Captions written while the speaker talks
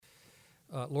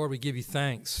Lord, we give you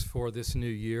thanks for this new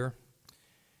year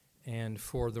and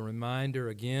for the reminder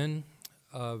again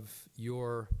of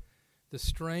the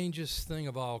strangest thing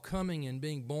of all, coming and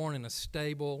being born in a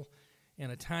stable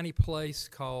in a tiny place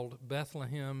called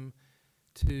Bethlehem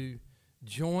to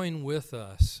join with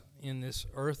us in this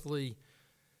earthly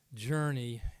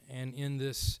journey and in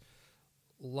this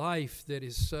life that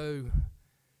is so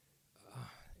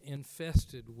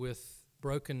infested with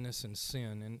brokenness and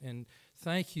sin. And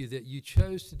thank you that you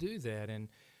chose to do that.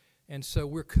 And so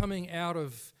we're coming out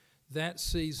of that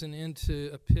season into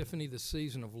Epiphany, the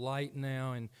season of light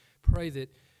now, and pray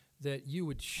that you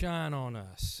would shine on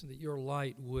us, that your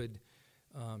light would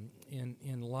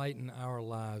enlighten our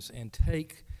lives and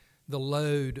take the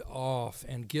load off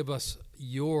and give us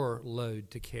your load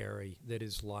to carry that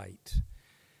is light.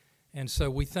 And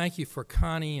so we thank you for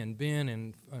Connie and Ben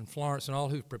and Florence and all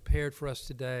who've prepared for us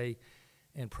today,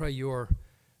 and pray your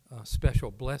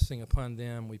special blessing upon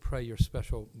them. We pray your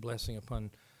special blessing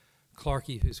upon Clarke,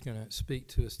 who's going to speak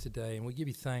to us today. And we give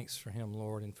you thanks for him,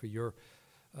 Lord, and for your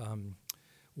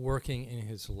working in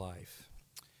his life.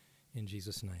 In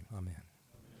Jesus' name, amen.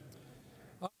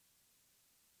 I'll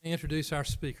introduce our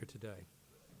speaker today.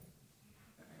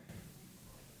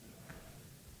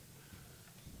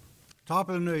 Top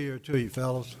of the new year to you,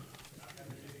 fellas.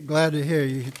 Glad to hear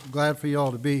you. Glad for you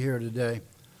all to be here today.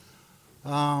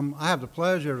 I have the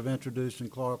pleasure of introducing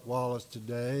Clarke Wallace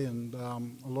today, and a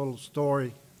little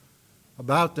story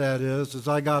about that is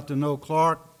I got to know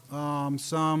Clarke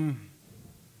some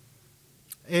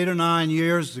 8 or 9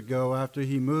 years ago after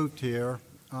he moved here.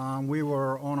 We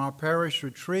were on our parish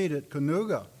retreat at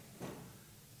Canoga,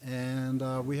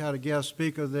 and we had a guest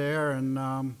speaker there,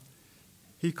 and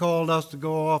he called us to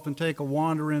go off and take a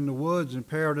wander in the woods and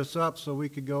paired us up so we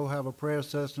could go have a prayer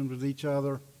session with each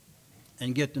other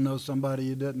and get to know somebody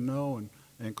you didn't know,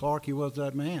 and Clarke, he was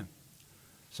that man.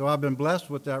 So I've been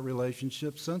blessed with that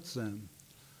relationship since then.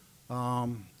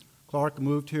 Clarke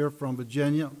moved here from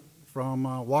Virginia, from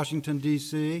Washington,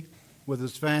 D.C., with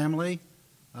his family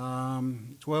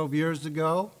 12 years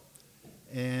ago,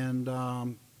 and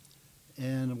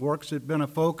works at Been a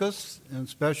Focus in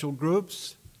special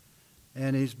groups,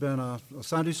 and he's been a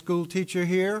Sunday school teacher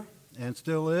here and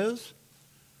still is.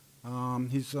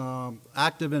 He's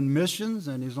active in missions,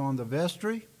 and he's on the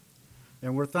vestry,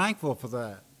 and we're thankful for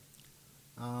that.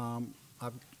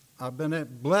 I've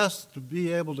been blessed to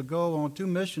be able to go on 2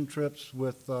 mission trips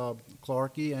with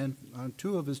Clarke and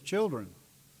 2 of his children.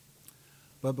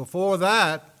 But before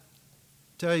that,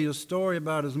 I'll tell you a story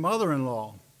about his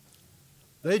mother-in-law.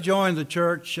 They joined the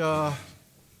church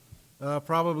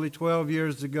probably 12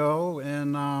 years ago,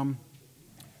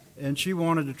 and she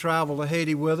wanted to travel to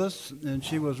Haiti with us, and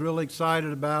she was really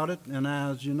excited about it. And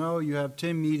as you know, you have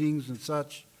team meetings and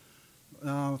such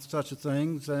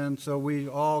things, and so we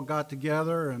all got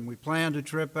together and we planned a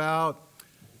trip out,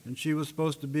 and she was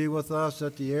supposed to be with us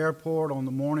at the airport on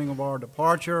the morning of our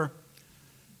departure.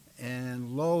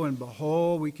 And lo and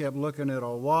behold, we kept looking at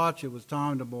our watch. It was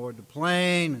time to board the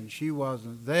plane, and she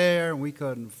wasn't there, and we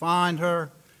couldn't find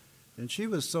her. And she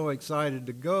was so excited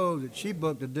to go that she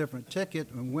booked a different ticket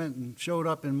and went and showed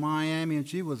up in Miami, and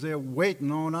she was there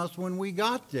waiting on us when we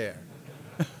got there.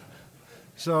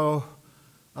 So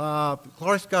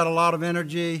Clarke's got a lot of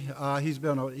energy.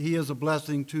 He is a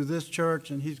blessing to this church,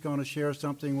 and he's going to share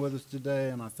something with us today,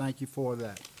 and I thank you for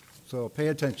that. So pay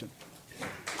attention.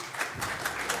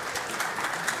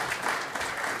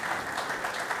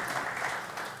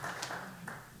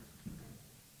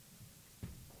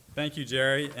 Thank you,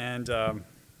 Jerry, and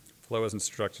Flo has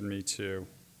instructed me to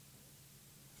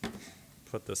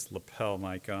put this lapel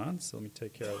mic on, so let me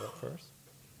take care of that first.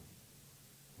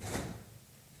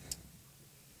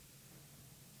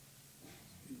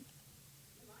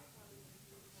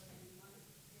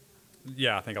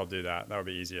 Yeah, I think I'll do that. That would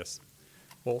be easiest.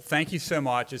 Well, thank you so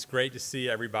much. It's great to see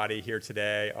everybody here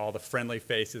today, all the friendly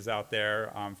faces out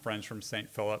there, friends from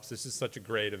St. Philip's. This is such a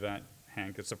great event,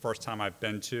 Hank. It's the first time I've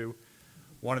been to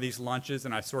one of these lunches,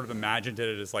 and I sort of imagined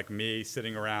it as like me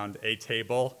sitting around a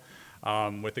table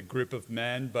with a group of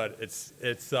men, but it's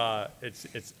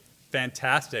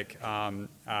fantastic,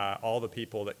 all the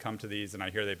people that come to these, and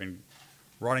I hear they've been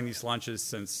running these lunches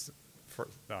since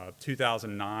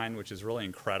 2009, which is really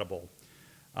incredible.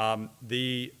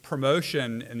 The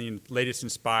promotion in the latest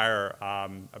Inspire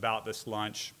about this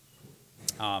lunch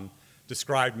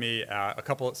described me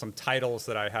some titles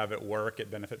that I have at work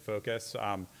at Benefit Focus,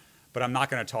 but I'm not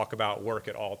going to talk about work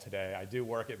at all today. I do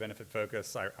work at Benefit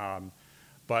Focus,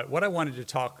 but what I wanted to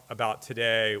talk about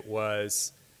today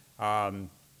was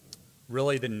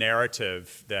really the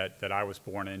narrative that I was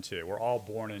born into. We're all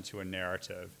born into a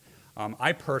narrative.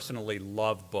 I personally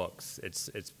love books.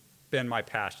 It's been my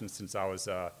passion since I was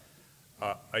a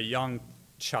young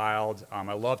child.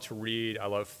 I love to read. I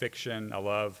love fiction. I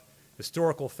love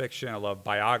historical fiction. I love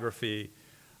biography.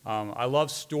 I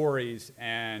love stories,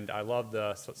 and I love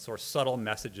the sort of subtle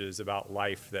messages about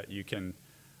life that you can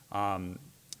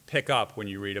pick up when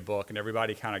you read a book, and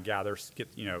everybody kind of gathers,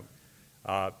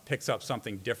 picks up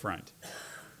something different.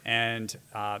 And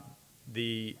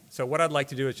so what I'd like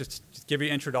to do is just give you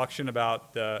an introduction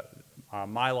about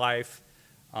my life,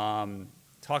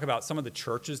 talk about some of the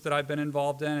churches that I've been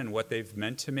involved in and what they've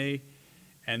meant to me,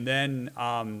 and then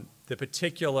the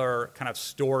particular kind of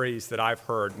stories that I've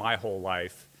heard my whole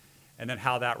life, and then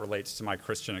how that relates to my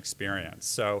Christian experience.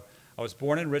 So I was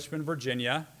born in Richmond,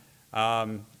 Virginia,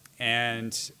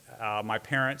 and my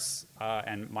parents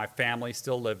and my family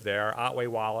still live there. Otway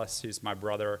Wallace, who's my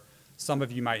brother, some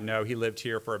of you might know, he lived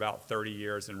here for about 30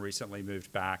 years and recently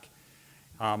moved back.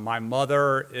 My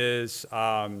mother is,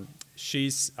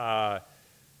 she's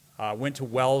went to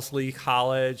Wellesley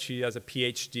College. She has a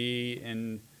PhD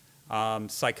in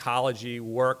psychology,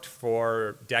 worked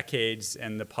for decades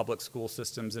in the public school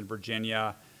systems in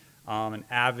Virginia, an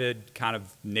avid kind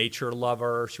of nature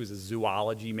lover. She was a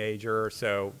zoology major,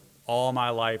 so all my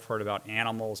life heard about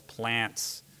animals,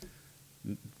 plants.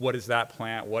 What is that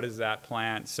plant? What is that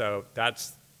plant? So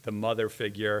that's the mother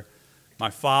figure. My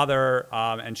father,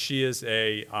 and she is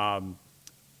a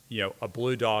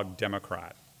Blue Dog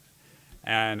Democrat.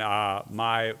 And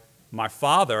my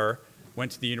father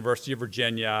went to the University of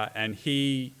Virginia, and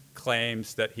he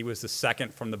claims that he was the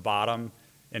second from the bottom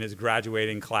in his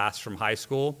graduating class from high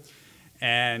school.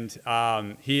 And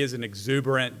he is an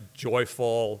exuberant,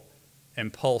 joyful,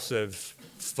 impulsive,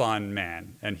 fun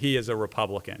man, and he is a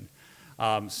Republican.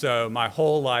 So my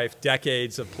whole life,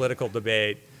 decades of political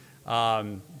debate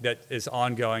that is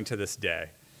ongoing to this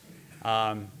day.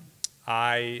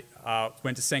 I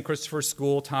went to St. Christopher's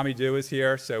School. Tommy Dew is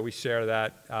here, so we share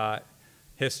that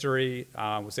history.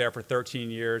 Was there for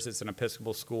 13 years. It's an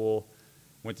Episcopal school.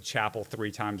 Went to chapel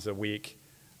 3 times a week.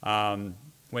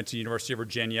 Went to University of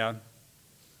Virginia.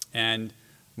 And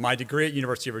my degree at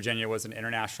University of Virginia was in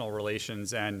international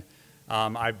relations, and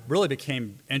I really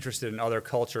became interested in other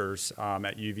cultures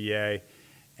at UVA.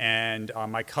 And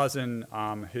my cousin,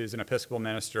 who's an Episcopal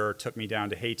minister, took me down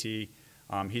to Haiti.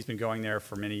 He's been going there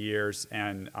for many years,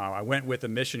 and I went with a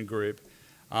mission group.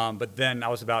 But then I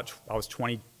was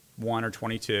 21 or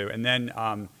 22, and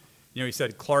then he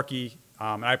said, Clarke,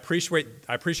 and I appreciate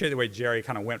the way Jerry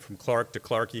kind of went from Clarke to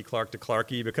Clarke,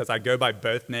 because I go by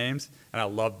both names, and I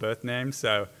love both names,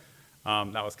 so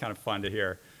that was kind of fun to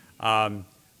hear.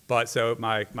 But so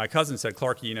my cousin said,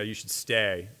 Clarke, you should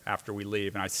stay after we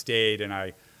leave, and I stayed, and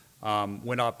I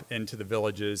went up into the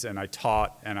villages, and I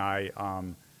taught, and I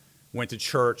went to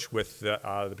church with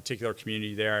the particular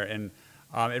community there, and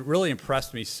it really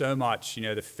impressed me so much,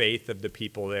 the faith of the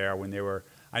people there when they were.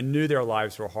 I knew their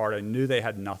lives were hard. I knew they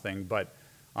had nothing, but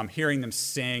hearing them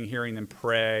sing, hearing them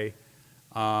pray,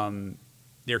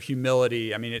 their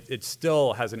humility, it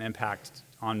still has an impact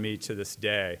on me to this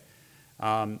day.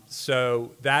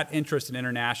 So that interest in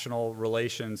international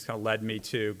relations kind of led me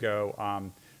to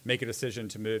go make a decision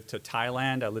to move to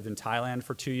Thailand. I lived in Thailand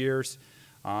for 2 years.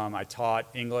 I taught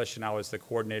English, and I was the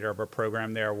coordinator of a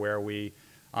program there where we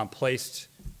placed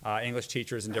English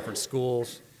teachers in different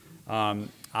schools.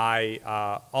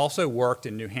 I also worked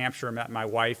in New Hampshire, met my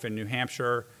wife in New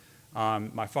Hampshire.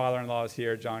 My father-in-law is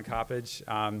here, John Coppage.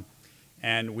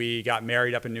 And we got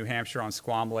married up in New Hampshire on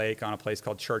Squam Lake on a place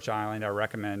called Church Island. I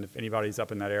recommend, if anybody's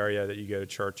up in that area, that you go to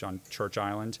church on Church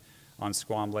Island on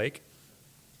Squam Lake.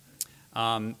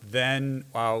 Then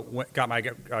got my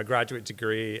graduate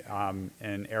degree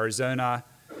in Arizona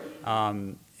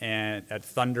and at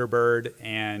Thunderbird,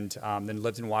 and then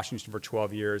lived in Washington for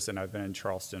 12 years, and I've been in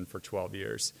Charleston for 12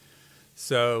 years.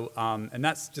 So, and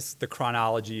that's just the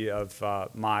chronology of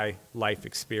my life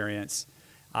experience.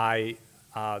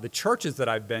 The churches that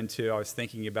I've been to, I was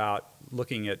thinking about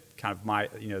looking at kind of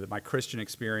my Christian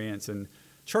experience, and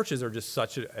churches are just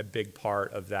such a big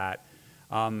part of that.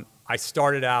 I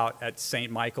started out at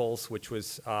St. Michael's, which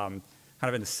was kind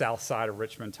of in the south side of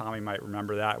Richmond. Tommy might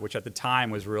remember that, which at the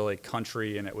time was really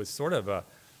country, and it was sort of a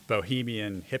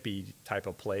bohemian hippie type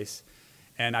of place.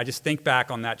 And I just think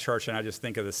back on that church, and I just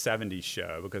think of the 70s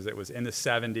show, because it was in the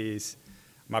 70s.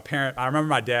 I remember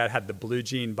my dad had the Blue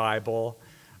Jean Bible,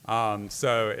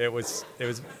 so it was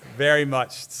very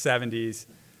much 70s.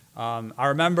 I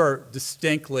remember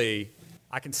distinctly,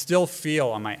 I can still feel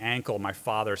on my ankle my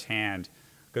father's hand,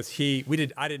 because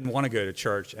I didn't want to go to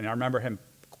church, and I remember him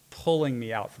pulling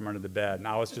me out from under the bed, and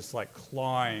I was just like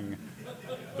clawing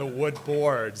the wood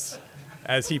boards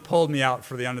as he pulled me out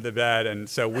for the under the bed. And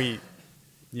so we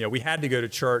had to go to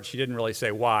church. He didn't really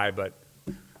say why, but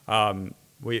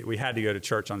we had to go to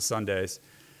church on Sundays.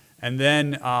 And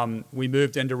then we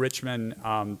moved into Richmond,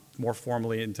 more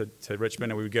formally into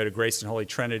Richmond, and we would go to Grace and Holy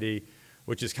Trinity,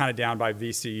 which is kind of down by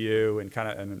VCU and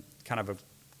kind of a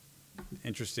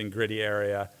interesting, gritty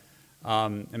area.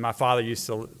 And my father used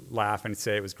to laugh and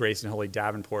say it was Grace and Holy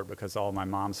Davenport because all of my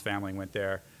mom's family went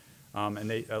there,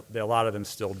 and a lot of them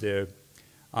still do.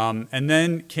 And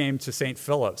then came to St.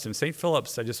 Philip's. And St.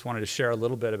 Philip's, I just wanted to share a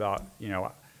little bit about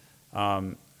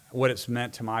what it's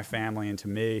meant to my family and to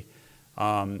me.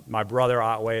 My brother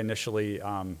Otway initially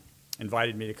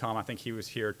invited me to come. I think he was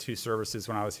here 2 services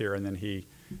when I was here, and then he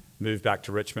moved back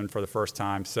to Richmond for the first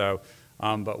time. So,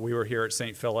 but we were here at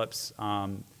St. Philip's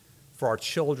for our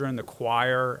children, the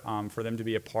choir, for them to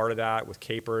be a part of that with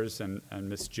Capers and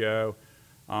Miss Jo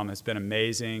has been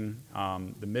amazing.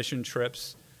 The mission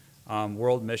trips,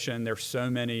 World Mission, there's so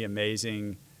many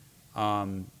amazing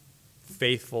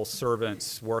faithful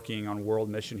servants working on World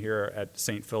Mission here at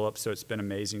St. Philip's, so it's been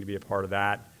amazing to be a part of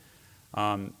that.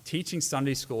 Teaching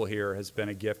Sunday school here has been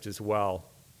a gift as well.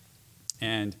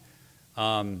 And,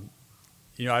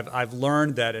 I've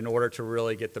learned that in order to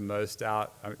really get the most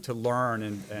out, to learn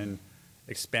and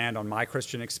expand on my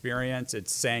Christian experience,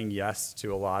 it's saying yes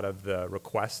to a lot of the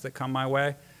requests that come my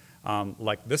way,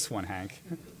 like this one, Hank.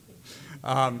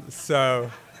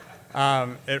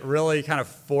 It really kind of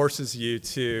forces you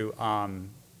to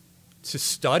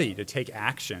study, to take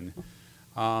action.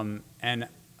 So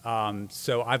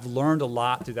I've learned a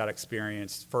lot through that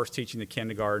experience. First teaching the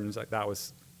kindergartens, that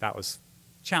was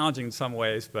challenging in some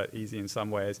ways, but easy in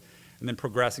some ways. And then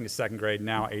progressing to 2nd grade,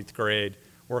 now 8th grade,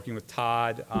 working with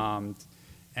Todd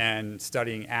and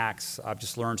studying Acts. I've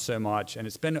just learned so much. And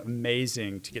it's been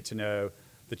amazing to get to know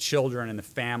the children and the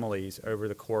families over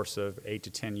the course of 8 to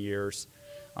 10 years.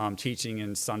 Teaching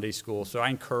in Sunday school. So I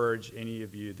encourage any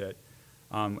of you that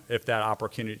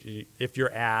if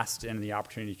you're asked and the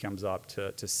opportunity comes up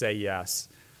to say yes.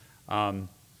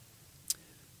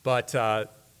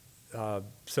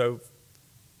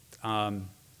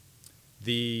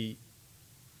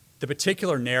 The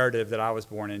particular narrative that I was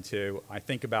born into, I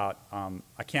think about,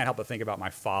 I can't help but think about my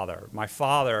father. My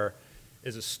father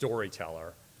is a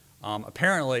storyteller.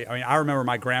 Apparently, I remember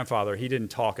my grandfather, he didn't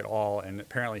talk at all, and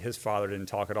apparently his father didn't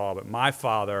talk at all, but my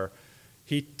father,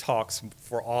 he talks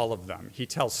for all of them. He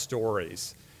tells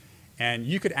stories. And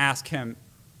you could ask him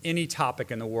any topic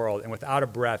in the world, and without a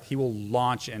breath, he will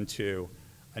launch into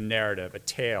a narrative, a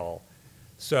tale.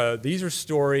 So these are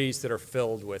stories that are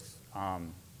filled with,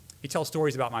 he tells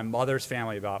stories about my mother's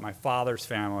family, about my father's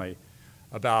family,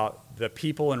 about the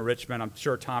people in Richmond. I'm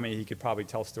sure Tommy, he could probably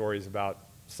tell stories about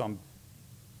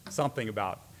something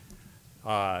about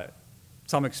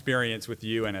some experience with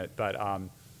you in it, but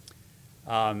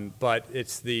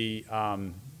it's there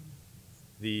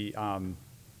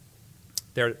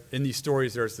in these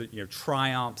stories. There's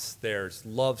triumphs, there's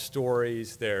love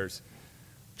stories, there's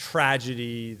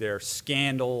tragedy, there's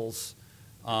scandals,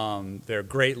 there are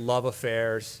great love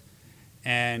affairs,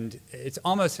 and it's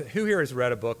almost, who here has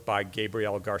read a book by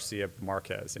Gabriel Garcia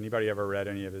Marquez? Anybody ever read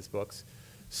any of his books?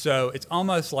 So it's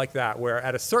almost like that, where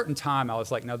at a certain time I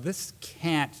was like, no, this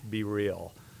can't be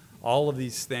real. All of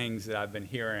these things that I've been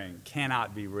hearing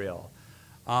cannot be real.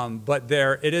 But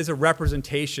it is a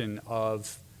representation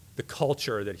of the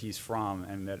culture that he's from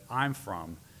and that I'm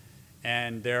from.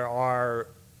 And there are,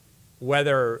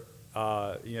 whether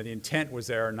the intent was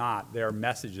there or not, there are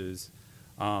messages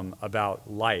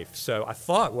about life. So I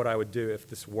thought what I would do, if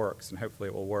this works, and hopefully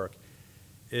it will work,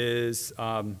 is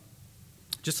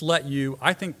just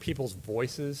I think people's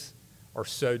voices are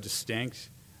so distinct.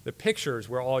 The pictures,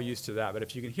 we're all used to that, but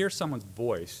if you can hear someone's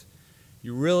voice,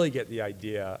 you really get the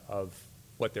idea of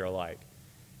what they're like.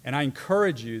 And I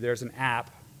encourage you, there's an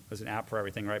app for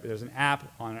everything, right? But there's an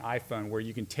app on an iPhone where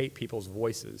you can tape people's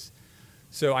voices.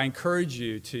 So I encourage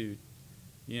you to,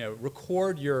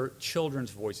 record your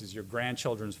children's voices, your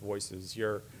grandchildren's voices,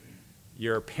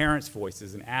 your parents'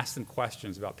 voices, and ask them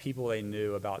questions about people they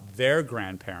knew, about their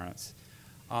grandparents.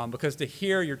 Because to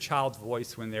hear your child's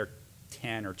voice when they're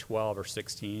 10 or 12 or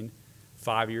 16,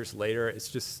 5 years later, it's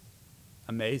just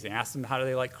amazing. Ask them how do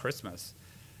they like Christmas.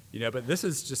 But this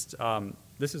is just,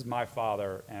 this is my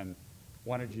father, and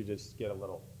wanted you to just get a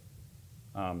little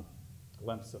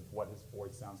glimpse of what his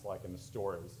voice sounds like in the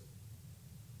stories.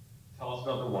 Tell us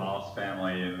about the Wallace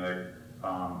family and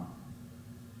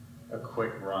a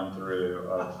quick run through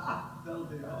of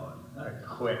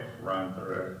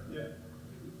Yeah.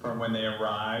 From when they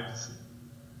arrived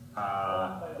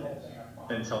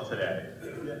until today.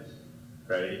 Yes.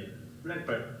 Ready?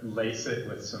 But lace it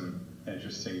with some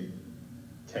interesting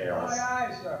tales. Aye,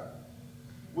 aye, sir.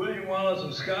 William Wallace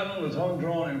of Scotland was hung,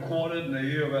 drawn, and quartered in the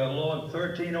year of our Lord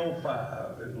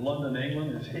 1305 in London,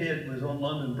 England. His head was on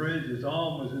London Bridge, his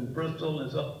arm was in Bristol,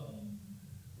 his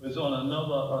was on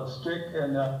another stick,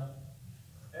 and our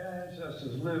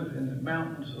ancestors lived in the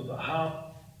mountains of the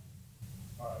House.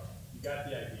 All right, you got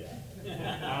the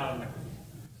idea.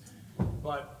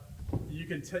 But you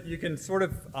can sort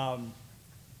of,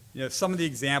 some of the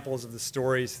examples of the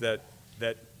stories that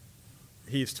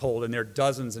he's told, and there are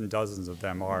dozens and dozens of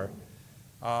them, are,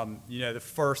 the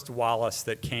first Wallace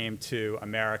that came to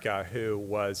America who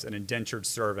was an indentured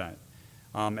servant.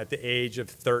 At the age of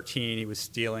 13, he was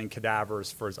stealing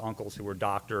cadavers for his uncles who were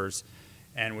doctors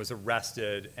and was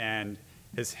arrested, and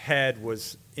his head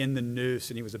was in the noose,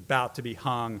 and he was about to be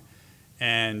hung,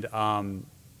 and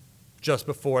just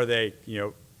before they,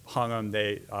 hung him,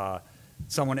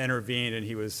 someone intervened, and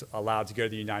he was allowed to go to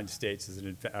the United States,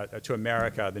 to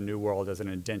America, the New World, as an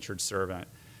indentured servant.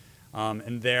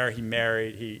 And there he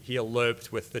married, he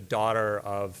eloped with the daughter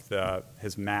of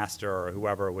his master or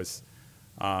whoever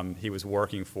he was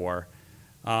working for.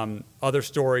 Other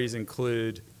stories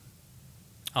include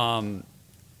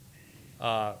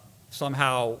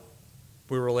somehow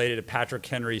we were related to Patrick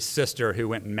Henry's sister who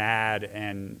went mad,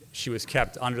 and she was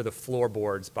kept under the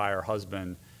floorboards by her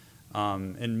husband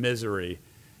in misery.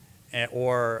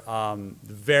 Or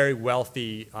the very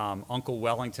wealthy Uncle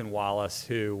Wellington Wallace,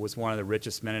 who was one of the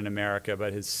richest men in America,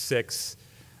 but his 6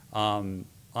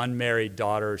 unmarried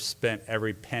daughters spent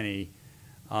every penny.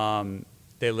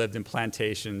 They lived in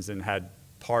plantations and had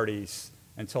parties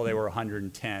until they were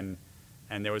 110,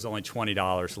 and there was only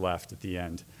 $20 left at the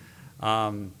end.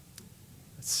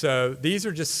 So these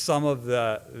are just some of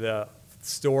the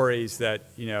stories that,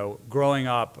 growing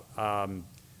up,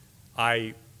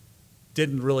 I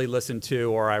didn't really listen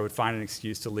to, or I would find an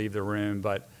excuse to leave the room.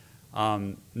 But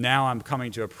now I'm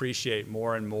coming to appreciate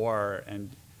more and more,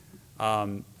 and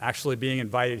actually being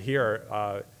invited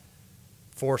here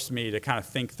forced me to kind of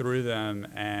think through them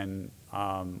and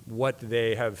what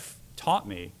they have taught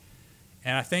me.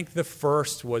 And I think the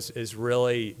first is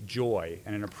really joy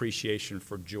and an appreciation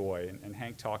for joy. And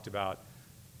Hank talked about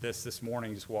this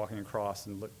morning, just walking across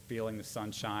and feeling the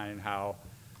sunshine, and how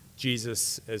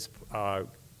Jesus has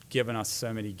given us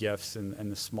so many gifts in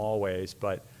the small ways.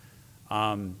 But,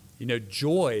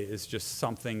 joy is just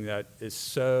something that is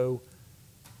so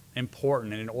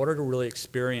important. And in order to really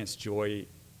experience joy,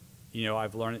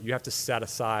 I've learned that you have to set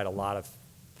aside a lot of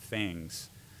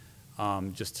things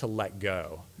just to let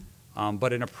go.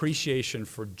 But an appreciation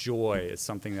for joy is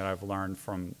something that I've learned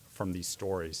from these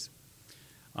stories.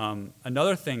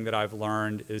 Another thing that I've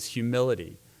learned is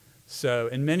humility. So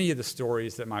in many of the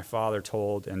stories that my father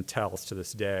told and tells to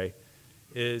this day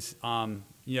is,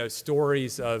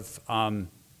 stories of,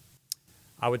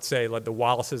 I would say, like the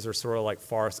Wallaces are sort of like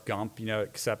Forrest Gump,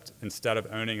 except instead of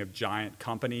owning a giant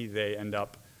company, they end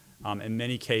up, in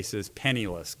many cases,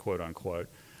 penniless, quote unquote.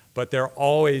 But they're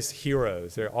always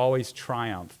heroes. They always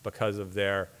triumph because of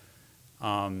their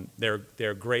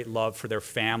great love for their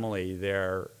family,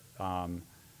 their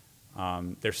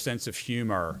sense of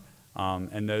humor,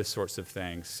 and those sorts of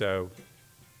things. So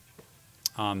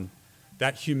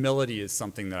that humility is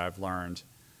something that I've learned.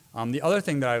 The other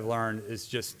thing that I've learned is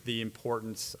just the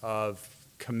importance of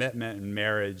commitment and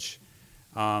marriage,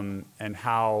 and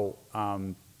how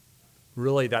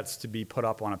really that's to be put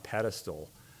up on a pedestal.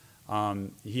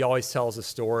 He always tells a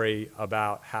story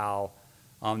about how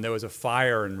there was a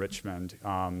fire in Richmond.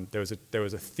 There was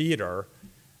a theater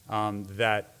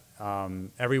that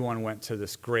everyone went to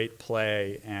this great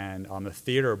play, and the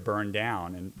theater burned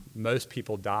down, and most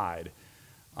people died.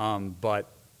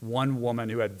 But one woman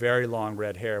who had very long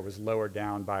red hair was lowered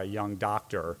down by a young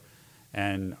doctor,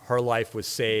 and her life was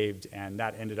saved, and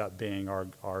that ended up being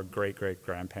our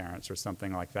great-great-grandparents or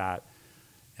something like that.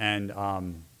 And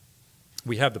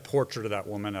we have the portrait of that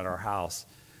woman at our house.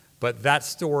 But that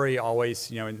story always,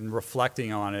 in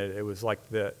reflecting on it, it was like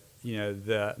the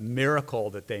miracle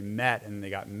that they met and they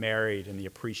got married, and the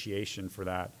appreciation for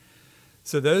that.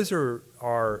 So those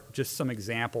are just some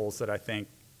examples that I think,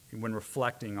 when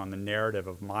reflecting on the narrative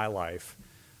of my life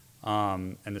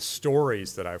and the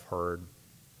stories that I've heard,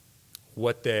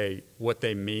 what they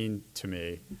mean to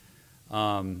me,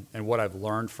 and what I've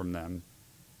learned from them.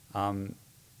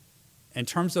 In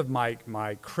terms of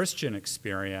my Christian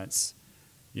experience,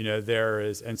 there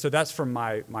is, and so that's from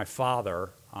my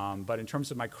father. But in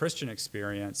terms of my Christian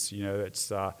experience,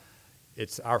 it's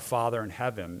our Father in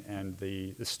heaven, and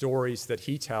the stories that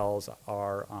he tells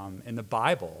are in the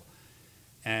Bible,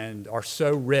 and are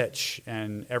so rich.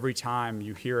 And every time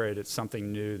you hear it, it's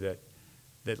something new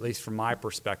at least from my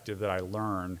perspective, that I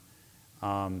learn.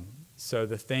 So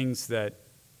the things that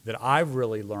I've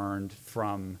really learned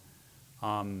from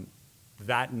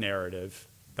that narrative,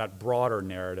 that broader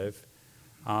narrative,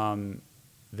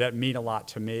 that mean a lot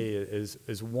to me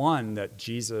is one, that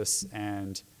Jesus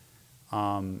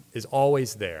is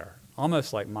always there,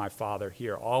 almost like my Father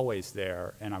here, always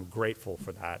there, and I'm grateful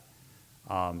for that.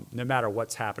 No matter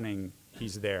what's happening,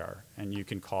 he's there, and you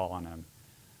can call on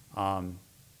him.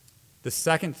 The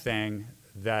second thing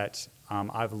that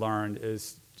I've learned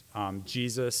is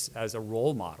Jesus as a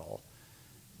role model.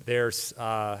 There's,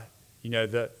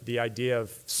 the idea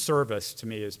of service to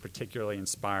me is particularly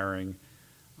inspiring,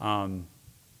 and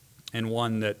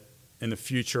one that in the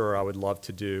future I would love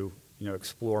to do,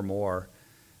 explore more.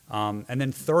 And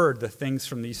then third, the things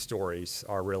from these stories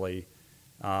are really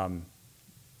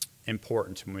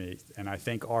important to me, and I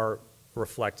think are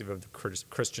reflective of the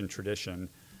Christian tradition.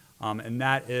 And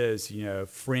that is,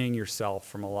 freeing yourself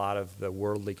from a lot of the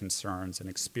worldly concerns and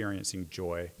experiencing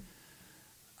joy.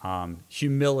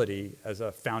 Humility as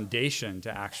a foundation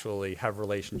to actually have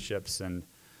relationships and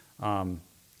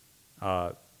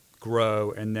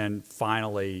grow. And then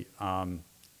finally,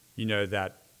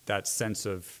 that sense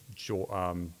of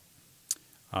joy,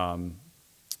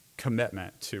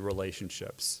 commitment to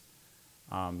relationships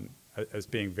as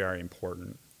being very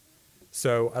important.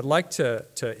 So I'd like to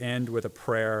end with a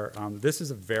prayer. This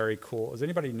is a very cool. Does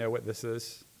anybody know what this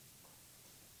is?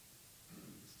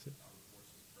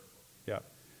 Yeah.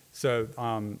 So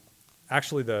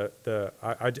actually,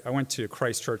 I went to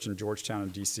Christ Church in Georgetown in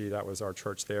D.C. That was our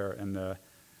church there, and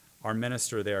our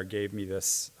minister there gave me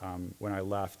this when I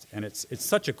left, and it's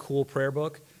such a cool prayer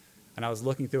book. And I was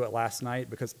looking through it last night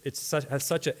because it has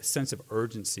such a sense of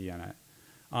urgency in it.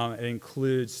 It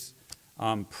includes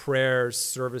prayers,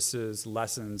 services,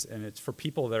 lessons, and it's for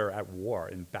people that are at war,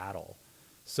 in battle.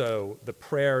 So the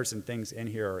prayers and things in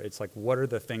here, it's like, what are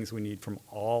the things we need from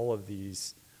all of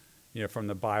these, from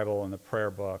the Bible and the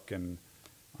prayer book and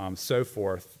so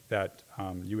forth that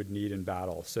you would need in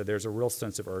battle. So there's a real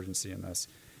sense of urgency in this.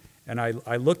 And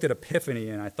I looked at Epiphany,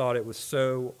 and I thought it was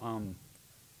so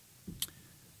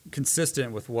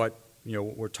consistent with what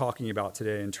we're talking about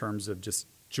today in terms of just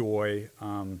joy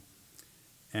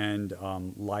and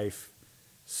life.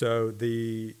 So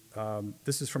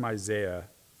this is from Isaiah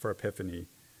for Epiphany.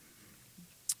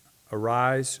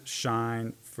 Arise,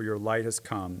 shine, for your light has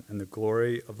come, and the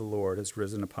glory of the Lord has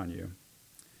risen upon you.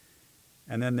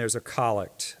 And then there's a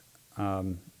collect. I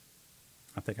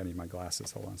think I need my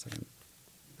glasses. Hold on a second.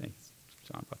 Thanks.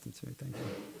 John brought them to me. Thank you.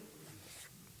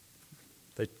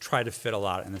 They try to fit a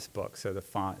lot in this book, so the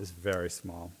font is very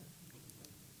small.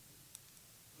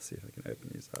 Let's see if I can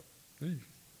open these up.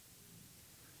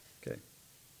 Okay.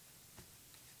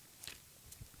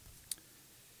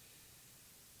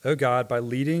 O God, by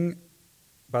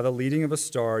the leading of a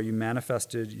star, you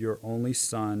manifested your only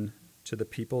Son to the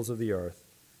peoples of the earth.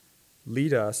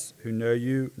 Lead us, who know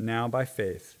you now by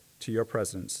faith, to your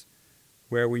presence,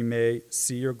 where we may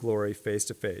see your glory face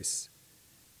to face.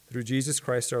 Through Jesus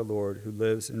Christ our Lord, who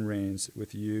lives and reigns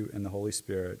with you and the Holy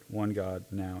Spirit, one God,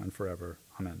 now and forever.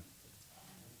 Amen.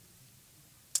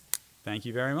 Thank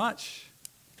you very much.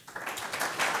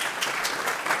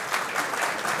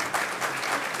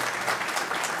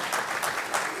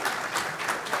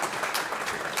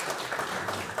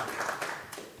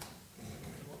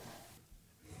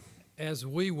 As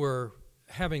we were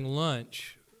having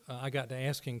lunch, I got to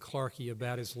asking Clarke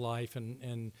about his life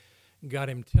and got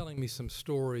him telling me some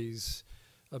stories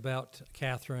about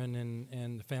Catherine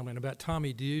and the family, and about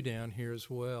Tommy Dew down here as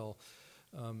well.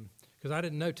 Because I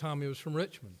didn't know Tommy was from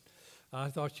Richmond. I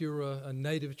thought you were a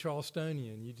native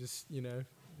Charlestonian. You just,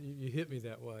 you hit me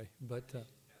that way. But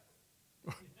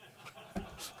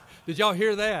did y'all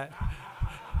hear that?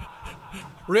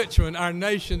 Richmond, our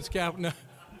nation's capital.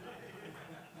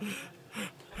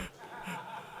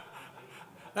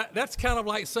 That's kind of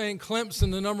like saying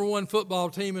Clemson, the number one football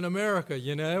team in America,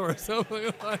 or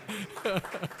something like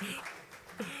that.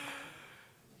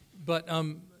 But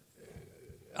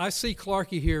I see Clarke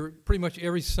here pretty much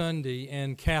every Sunday,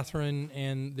 and Catherine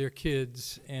and their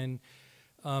kids, and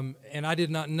I did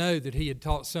not know that he had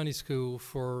taught Sunday school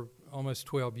for almost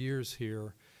 12 years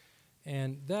here.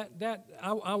 And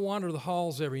I wander the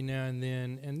halls every now and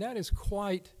then, and that is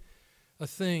quite a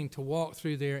thing to walk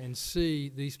through there and see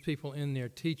these people in there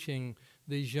teaching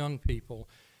these young people.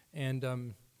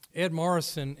 And Ed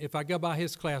Morrison, if I go by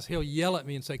his class, he'll yell at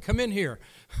me and say, "Come in here.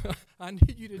 I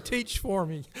need you to teach for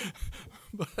me."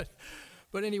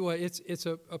 But anyway, it's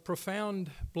a profound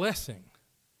blessing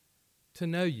to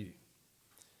know you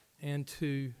and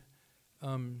to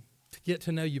get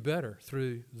to know you better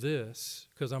through this,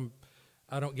 because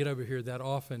I don't get over here that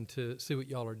often to see what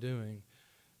y'all are doing.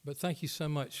 But thank you so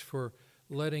much for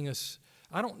letting us.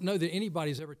 I don't know that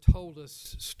anybody's ever told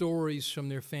us stories from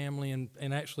their family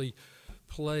and actually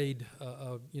played,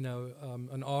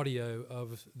 an audio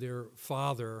of their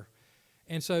father.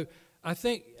 And so I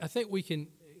think we can.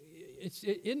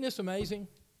 Isn't this amazing?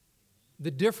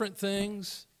 The different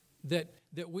things that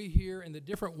we hear and the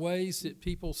different ways that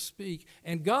people speak,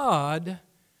 and God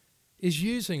is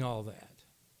using all that.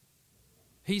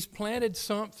 He's planted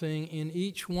something in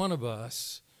each one of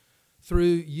us through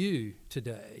you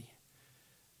today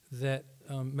that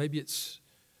maybe it's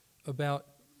about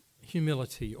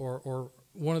humility or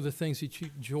one of the things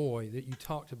that joy that you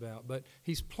talked about, but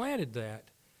He's planted that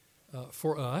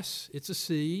for us. It's a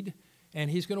seed,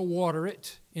 and He's going to water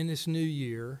it in this new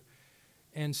year.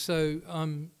 And so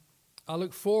I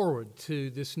look forward to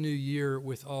this new year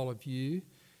with all of you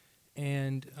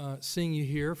and seeing you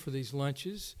here for these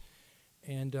lunches.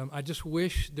 And I just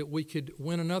wish that we could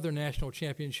win another national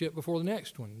championship before the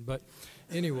next one. But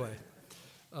anyway,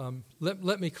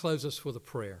 let me close us with a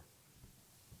prayer.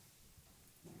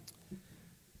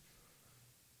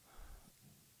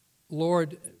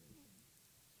 Lord,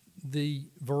 the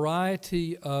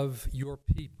variety of your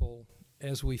people,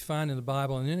 as we find in the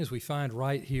Bible and then as we find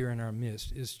right here in our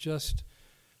midst, is just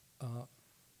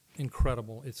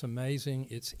incredible. It's amazing.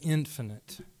 It's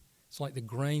infinite. It's like the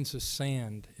grains of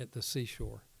sand at the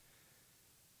seashore.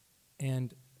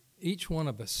 And each one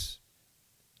of us,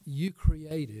 you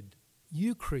created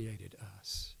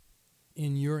us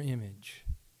in your image.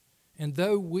 And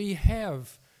though we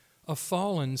have a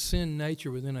fallen sin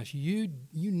nature within us, you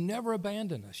never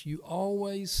abandon us. You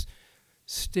always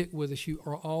stick with us. You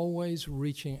are always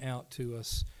reaching out to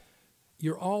us.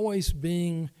 You're always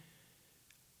being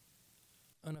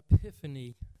an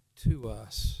epiphany to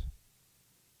us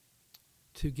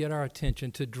to get our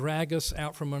attention, to drag us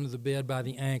out from under the bed by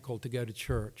the ankle to go to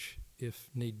church if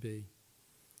need be.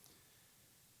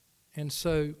 And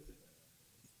so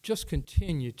just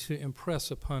continue to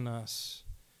impress upon us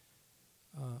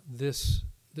this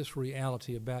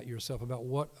reality about yourself, about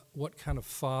what kind of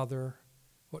Father,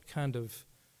 what kind of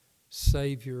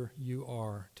Savior you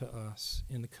are to us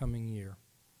in the coming year.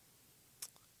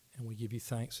 And we give you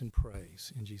thanks and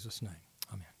praise in Jesus' name.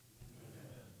 Amen.